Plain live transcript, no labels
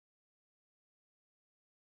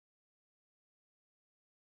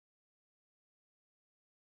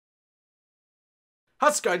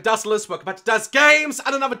How's it going, Dazzlers? Welcome back to Daz Games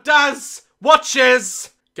and another Daz Watches.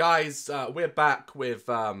 Guys, we're back with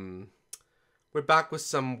some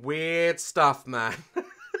weird stuff, man.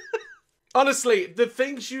 Honestly, the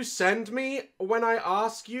things you send me when I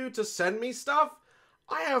ask you to send me stuff,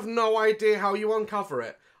 I have no idea how you uncover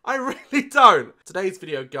it. I really don't. Today's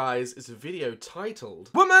video, guys, is a video titled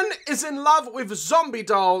 "Woman is in love with zombie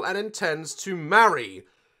doll and intends to marry."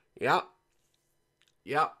 Yep.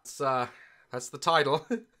 That's the title.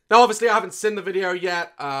 Now, obviously, I haven't seen the video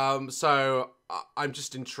yet, so I'm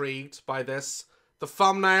just intrigued by this. The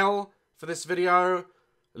thumbnail for this video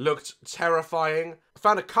looked terrifying. I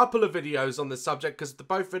found a couple of videos on this subject because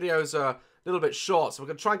both videos are a little bit short, so we're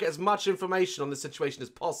going to try and get as much information on this situation as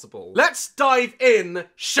possible. Let's dive in,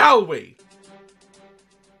 shall we?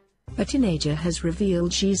 A teenager has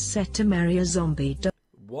revealed she's set to marry a zombie doll.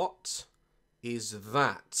 What is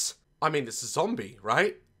that? I mean, it's a zombie,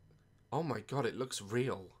 right? Oh my god, it looks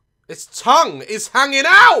real. Its tongue is hanging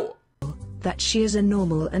out! That she has a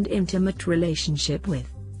normal and intimate relationship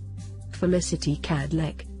with. Felicity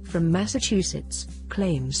Cadleck, from Massachusetts,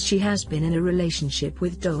 claims she has been in a relationship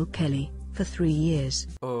with doll Kelly for 3 years.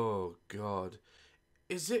 Oh god.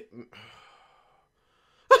 Is it...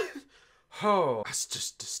 Oh, that's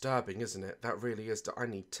just disturbing, isn't it? That really is. I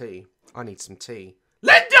need tea. I need some tea.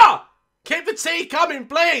 Linda! Keep the tea coming,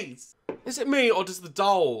 please! Is it me, or does the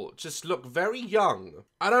doll just look very young?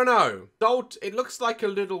 I don't know. Doll, it looks like a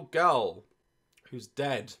little girl who's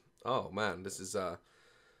dead. Oh man, this is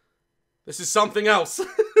something else.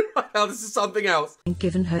 Hell, this is something else.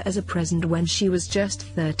 Given her as a present when she was just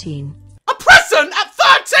 13. A present at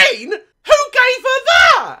 13? Who gave her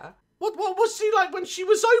that? What was she like when she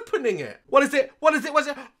was opening it? What is it? What is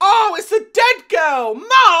it? Oh, it's the dead girl!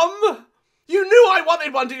 Mum! You knew I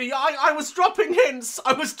wanted one, didn't you? I was dropping hints.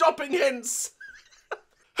 I was dropping hints.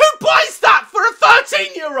 Who buys that for a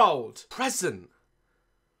 13-year-old? Present.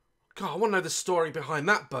 God, I want to know the story behind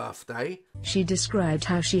that birthday. She described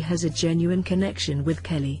how she has a genuine connection with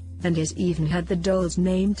Kelly, and has even had the doll's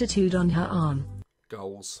name tattooed on her arm.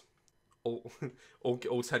 Goals. All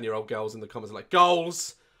 10-year-old girls in the comments are like,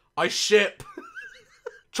 goals. I ship.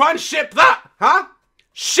 Try and ship that, huh?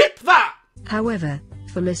 Ship that. However,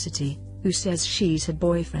 Felicity, who says she's had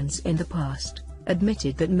boyfriends in the past,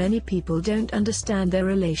 admitted that many people don't understand their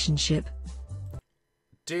relationship.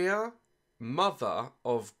 Dear Mother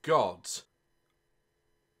of God.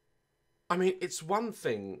 I mean, it's one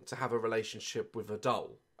thing to have a relationship with a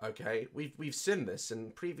doll, okay? We've seen this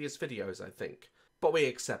in previous videos, I think. But we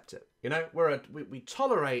accept it, you know? We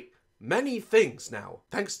tolerate many things now,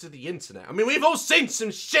 thanks to the internet. I mean, we've all seen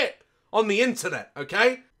some shit on the internet,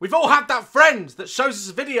 okay? We've all had that friend that shows us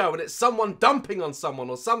a video and it's someone dumping on someone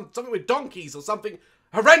or something with donkeys or something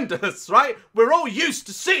horrendous, right? We're all used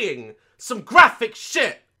to seeing some graphic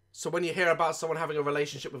shit. So when you hear about someone having a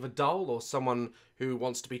relationship with a doll or someone who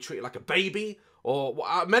wants to be treated like a baby or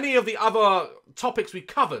many of the other topics we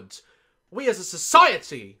covered, we as a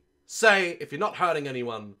society say, if you're not hurting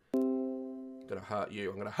anyone, I'm gonna hurt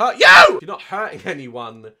you, I'm gonna hurt you! If you're not hurting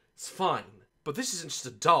anyone, it's fine. But this isn't just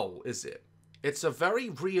a doll, is it? It's a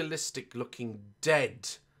very realistic looking dead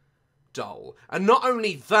doll. And not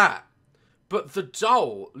only that, but the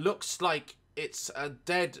doll looks like it's a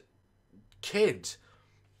dead kid.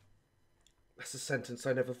 That's a sentence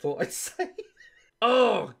I never thought I'd say.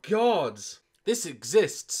 Oh, God. This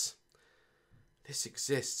exists. This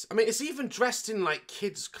exists. I mean, it's even dressed in, like,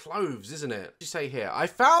 kids' clothes, isn't it? What do you say here? I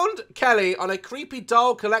found Kelly on a creepy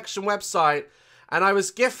doll collection website, and I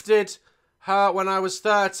was gifted her when I was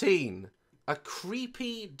 13. A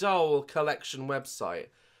creepy doll collection website.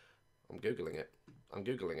 I'm Googling it. I'm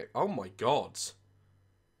Googling it. Oh, my God.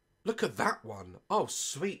 Look at that one. Oh,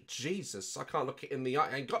 sweet Jesus. I can't look it in the eye.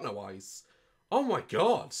 I ain't got no eyes. Oh my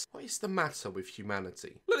god. What is the matter with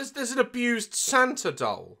humanity? Look, there's an abused Santa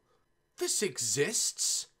doll. This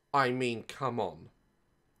exists? I mean, come on.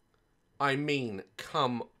 I mean,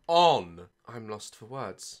 come on. I'm lost for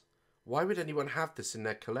words. Why would anyone have this in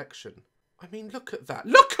their collection? I mean, look at that.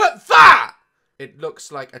 Look at that! It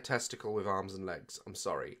looks like a testicle with arms and legs. I'm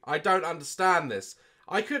sorry. I don't understand this.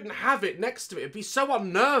 I couldn't have it next to it. It'd be so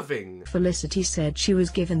unnerving. Felicity said she was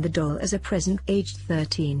given the doll as a present aged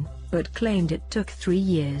 13, but claimed it took 3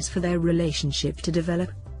 years for their relationship to develop.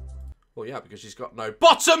 Well, yeah, because she's got no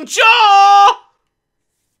bottom jaw!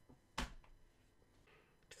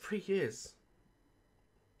 3 years.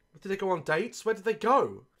 Did they go on dates? Where did they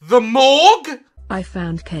go? The morgue? I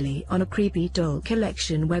found Kelly on a creepy doll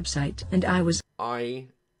collection website and I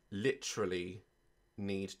literally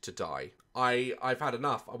need to die. I've had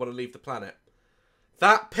enough. I want to leave the planet.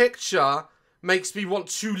 That picture makes me want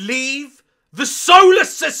to leave The solar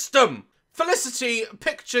system! Felicity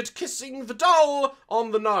pictured kissing the doll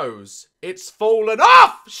on the nose. It's fallen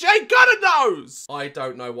off! She ain't got a nose! I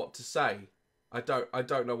don't know what to say. I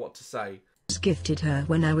don't know what to say. I was gifted her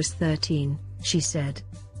when I was 13, she said.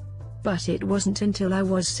 But it wasn't until I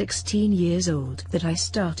was 16 years old that I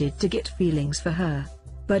started to get feelings for her.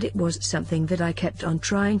 But it was something that I kept on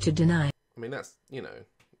trying to deny. I mean, that's, you know,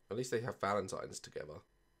 at least they have Valentine's together.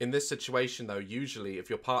 In this situation, though, usually if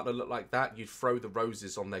your partner looked like that, you'd throw the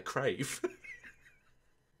roses on their grave.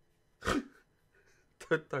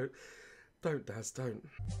 Don't, Daz, don't.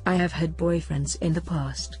 I have had boyfriends in the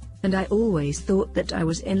past, and I always thought that I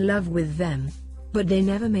was in love with them. But they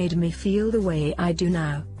never made me feel the way I do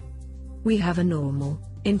now. We have a normal,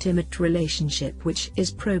 intimate relationship which is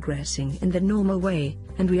progressing in the normal way,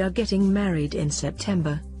 and we are getting married in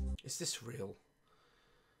September. Is this real?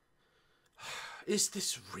 Is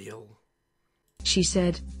this real? She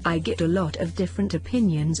said, I get a lot of different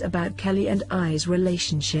opinions about Kelly and I's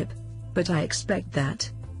relationship, but I expect that.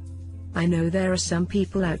 I know there are some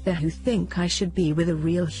people out there who think I should be with a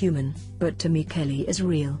real human, but to me Kelly is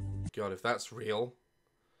real. God, if that's real,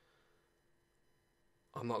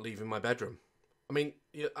 I'm not leaving my bedroom. I mean,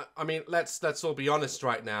 let's all be honest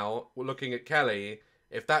right now. We're looking at Kelly.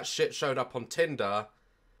 If that shit showed up on Tinder,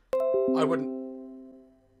 I wouldn't.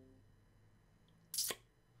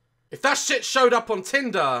 If that shit showed up on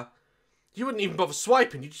Tinder, you wouldn't even bother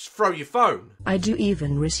swiping. You'd just throw your phone. I do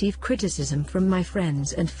even receive criticism from my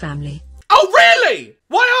friends and family. Oh, really?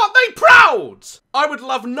 Why aren't they proud? I would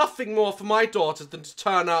love nothing more for my daughter than to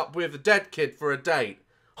turn up with a dead kid for a date.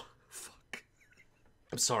 Oh, fuck.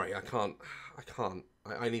 I'm sorry, I can't.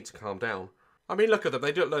 I need to calm down. I mean, look at them.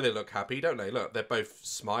 They look happy, don't they? Look, they're both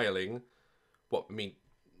smiling. What, I mean,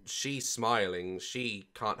 she's smiling. She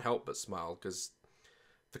can't help but smile because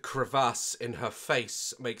the crevasse in her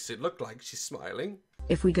face makes it look like she's smiling.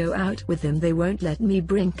 If we go out with them, they won't let me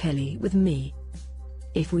bring Kelly with me.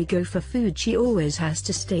 If we go for food, she always has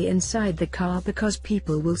to stay inside the car because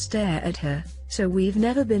people will stare at her, so we've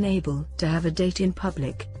never been able to have a date in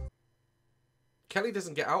public. Kelly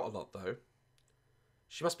doesn't get out a lot, though.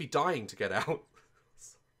 She must be dying to get out.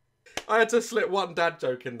 I had to slip one dad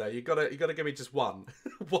joke in there. You gotta give me just one.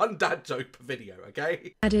 One dad joke per video,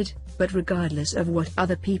 okay? Added, but regardless of what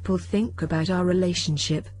other people think about our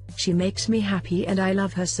relationship, she makes me happy and I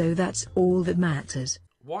love her, so that's all that matters.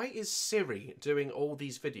 Why is Siri doing all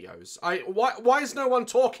these videos? Why is no one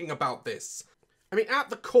talking about this? I mean, at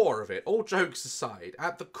the core of it, all jokes aside,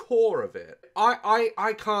 at the core of it,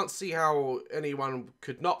 I can't see how anyone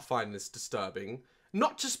could not find this disturbing.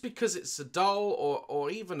 Not just because it's a doll or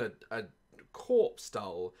even a corpse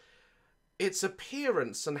doll. Its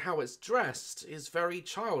appearance and how it's dressed is very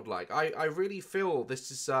childlike. I really feel this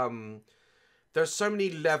is, there's so many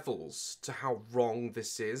levels to how wrong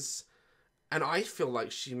this is. And I feel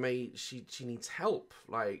like she needs help.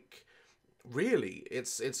 Like, really,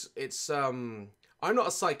 I'm not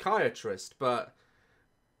a psychiatrist, but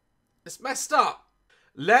it's messed up.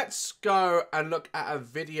 Let's go and look at a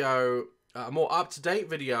video, a more up-to-date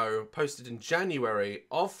video posted in January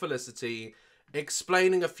of Felicity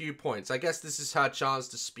explaining a few points. I guess this is her chance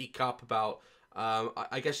to speak up about,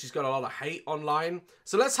 I guess she's got a lot of hate online.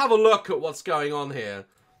 So let's have a look at what's going on here.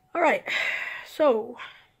 All right, so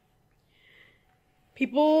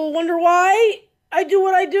people wonder why I do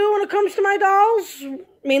what I do when it comes to my dolls.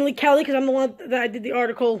 Mainly Kelly, because I'm the one that I did the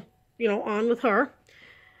article, you know, on with her.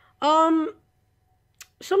 Sometimes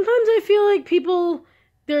I feel like people,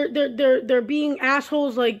 they're being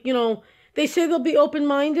assholes. Like, you know, they say they'll be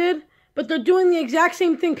open-minded, but they're doing the exact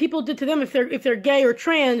same thing people did to them if they're gay or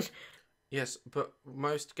trans. Yes, but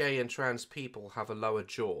most gay and trans people have a lower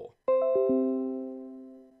jaw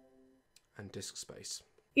and disk space.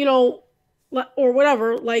 You know, or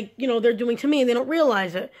whatever, like, you know, they're doing to me and they don't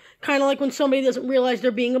realize it. Kind of like when somebody doesn't realize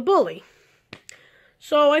they're being a bully.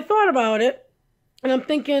 So I thought about it, and I'm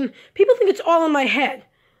thinking, people think it's all in my head.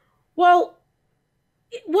 Well,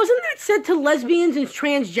 wasn't that said to lesbians and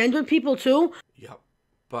transgender people too? Yep,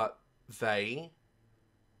 but they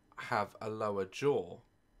have a lower jaw.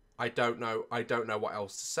 I don't know what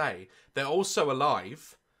else to say. They're also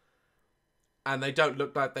alive, and they don't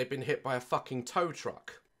look like they've been hit by a fucking tow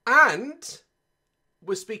truck. And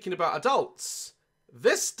we're speaking about adults.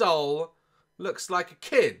 This doll looks like a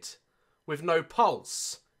kid with no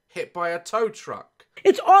pulse, hit by a tow truck.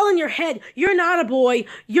 It's all in your head. You're not a boy,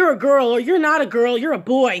 you're a girl, or you're not a girl, you're a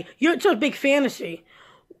boy. It's a big fantasy.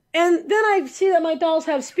 And then I see that my dolls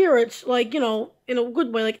have spirits, like, you know, in a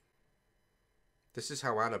good way. Like, this is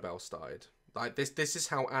how Annabelle started. Like, this is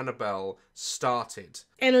how Annabelle started.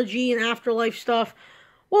 Energy and afterlife stuff.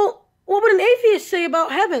 Well, What would an atheist say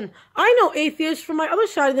about heaven? I know atheists from my other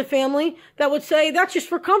side of the family that would say that's just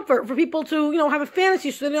for comfort, for people to, have a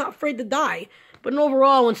fantasy so they're not afraid to die. But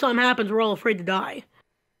overall, when something happens, we're all afraid to die.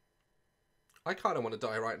 I kind of want to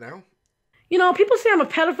die right now. People say I'm a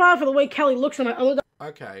pedophile for the way Kelly looks at my other...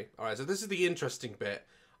 Okay, alright, so this is the interesting bit.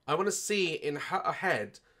 I want to see in her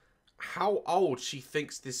head how old she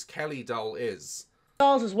thinks this Kelly doll is.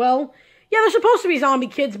 Dolls as well. Yeah, they're supposed to be zombie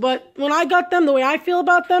kids, but when I got them, the way I feel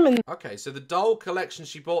about them and... Okay, so the doll collection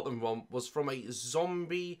she bought them from was from a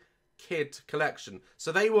zombie kid collection.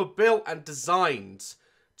 So they were built and designed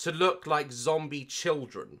to look like zombie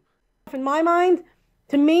children. In my mind,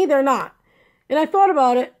 to me, they're not. And I thought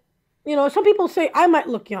about it. Some people say I might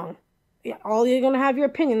look young. Yeah, all you're going to have your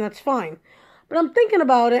opinion, that's fine. But I'm thinking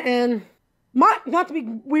about it, and not to be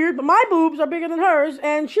weird, but my boobs are bigger than hers,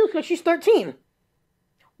 and she looks like she's 13.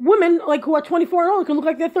 Women, who are 24 and older, can look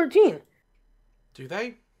like they're 13. Do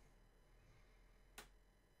they?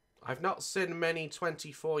 I've not seen many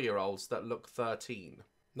 24-year-olds that look 13.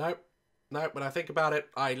 Nope. When I think about it,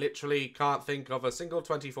 I literally can't think of a single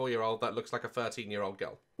 24-year-old that looks like a 13-year-old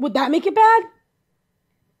girl. Would that make it bad?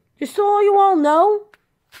 Just so you all know,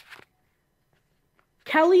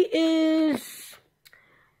 Kelly is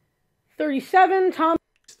 37, Tom...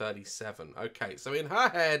 37. Okay, so in her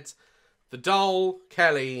head... The doll,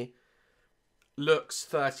 Kelly, looks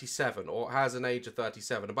 37, or has an age of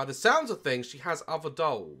 37. And by the sounds of things, she has other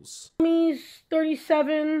dolls. Tommy's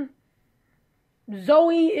 37.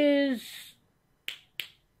 Zoe is...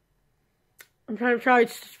 I'm trying to try.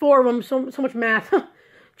 It's 4 of them. So much math.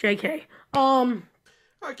 JK.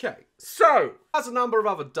 Okay, so, has a number of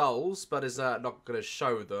other dolls, but is not going to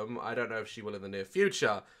show them. I don't know if she will in the near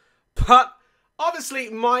future. But... obviously,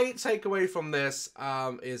 my takeaway from this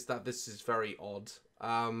is that this is very odd.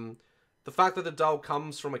 The fact that the doll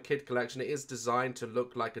comes from a kid collection, it is designed to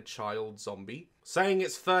look like a child zombie. Saying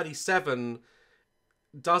it's 37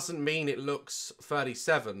 doesn't mean it looks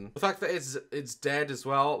 37. The fact that it's dead as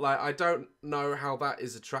well, I don't know how that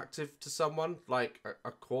is attractive to someone, like a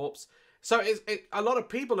corpse. So a lot of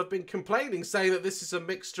people have been complaining, saying that this is a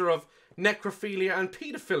mixture of necrophilia and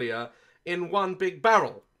paedophilia in one big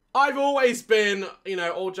barrel. I've always been,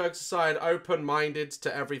 all jokes aside, open-minded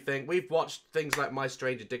to everything. We've watched things like My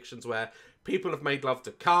Strange Addictions where people have made love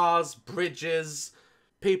to cars, bridges.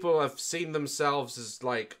 People have seen themselves as,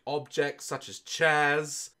 objects such as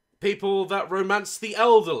chairs. People that romance the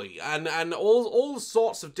elderly and all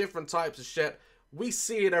sorts of different types of shit. We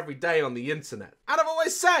see it every day on the internet. And I've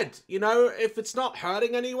always said, if it's not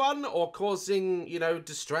hurting anyone or causing,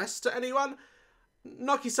 distress to anyone,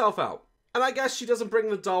 knock yourself out. And I guess she doesn't bring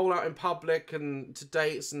the doll out in public and to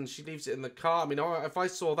dates and she leaves it in the car. I mean, if I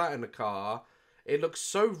saw that in the car, it looks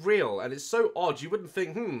so real and it's so odd. You wouldn't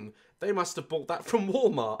think, they must have bought that from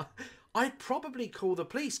Walmart. I'd probably call the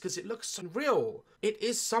police because it looks so real. It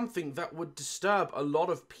is something that would disturb a lot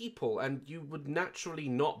of people and you would naturally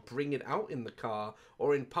not bring it out in the car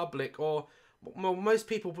or in public or most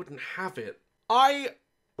people wouldn't have it.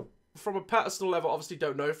 From a personal level, obviously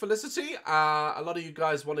don't know Felicity. A lot of you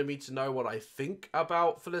guys wanted me to know what I think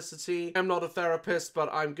about Felicity. I'm not a therapist, but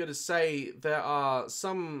I'm going to say there are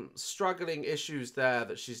some struggling issues there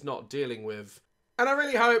that she's not dealing with. And I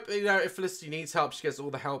really hope, if Felicity needs help, she gets all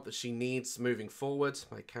the help that she needs moving forward.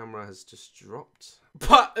 My camera has just dropped.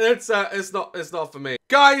 But it's not for me.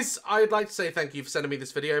 Guys, I'd like to say thank you for sending me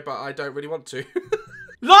this video, but I don't really want to.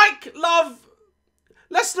 Love,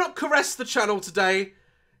 let's not caress the channel today.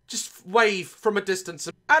 Just wave from a distance.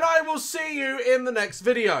 And I will see you in the next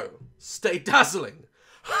video. Stay dazzling.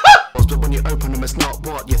 But when you open them, it's not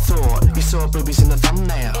what you thought. You saw boobies in the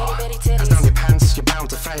thumbnail. As down your pants, you're bound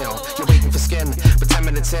to fail. You're waiting for skin, but 10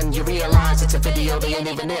 minutes in, you realise it's a video they ain't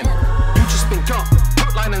even in. You just been got,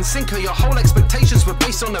 hook, line and sinker. Your whole expectations were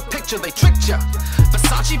based on a picture they tricked you.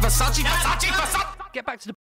 Versace. Get back to the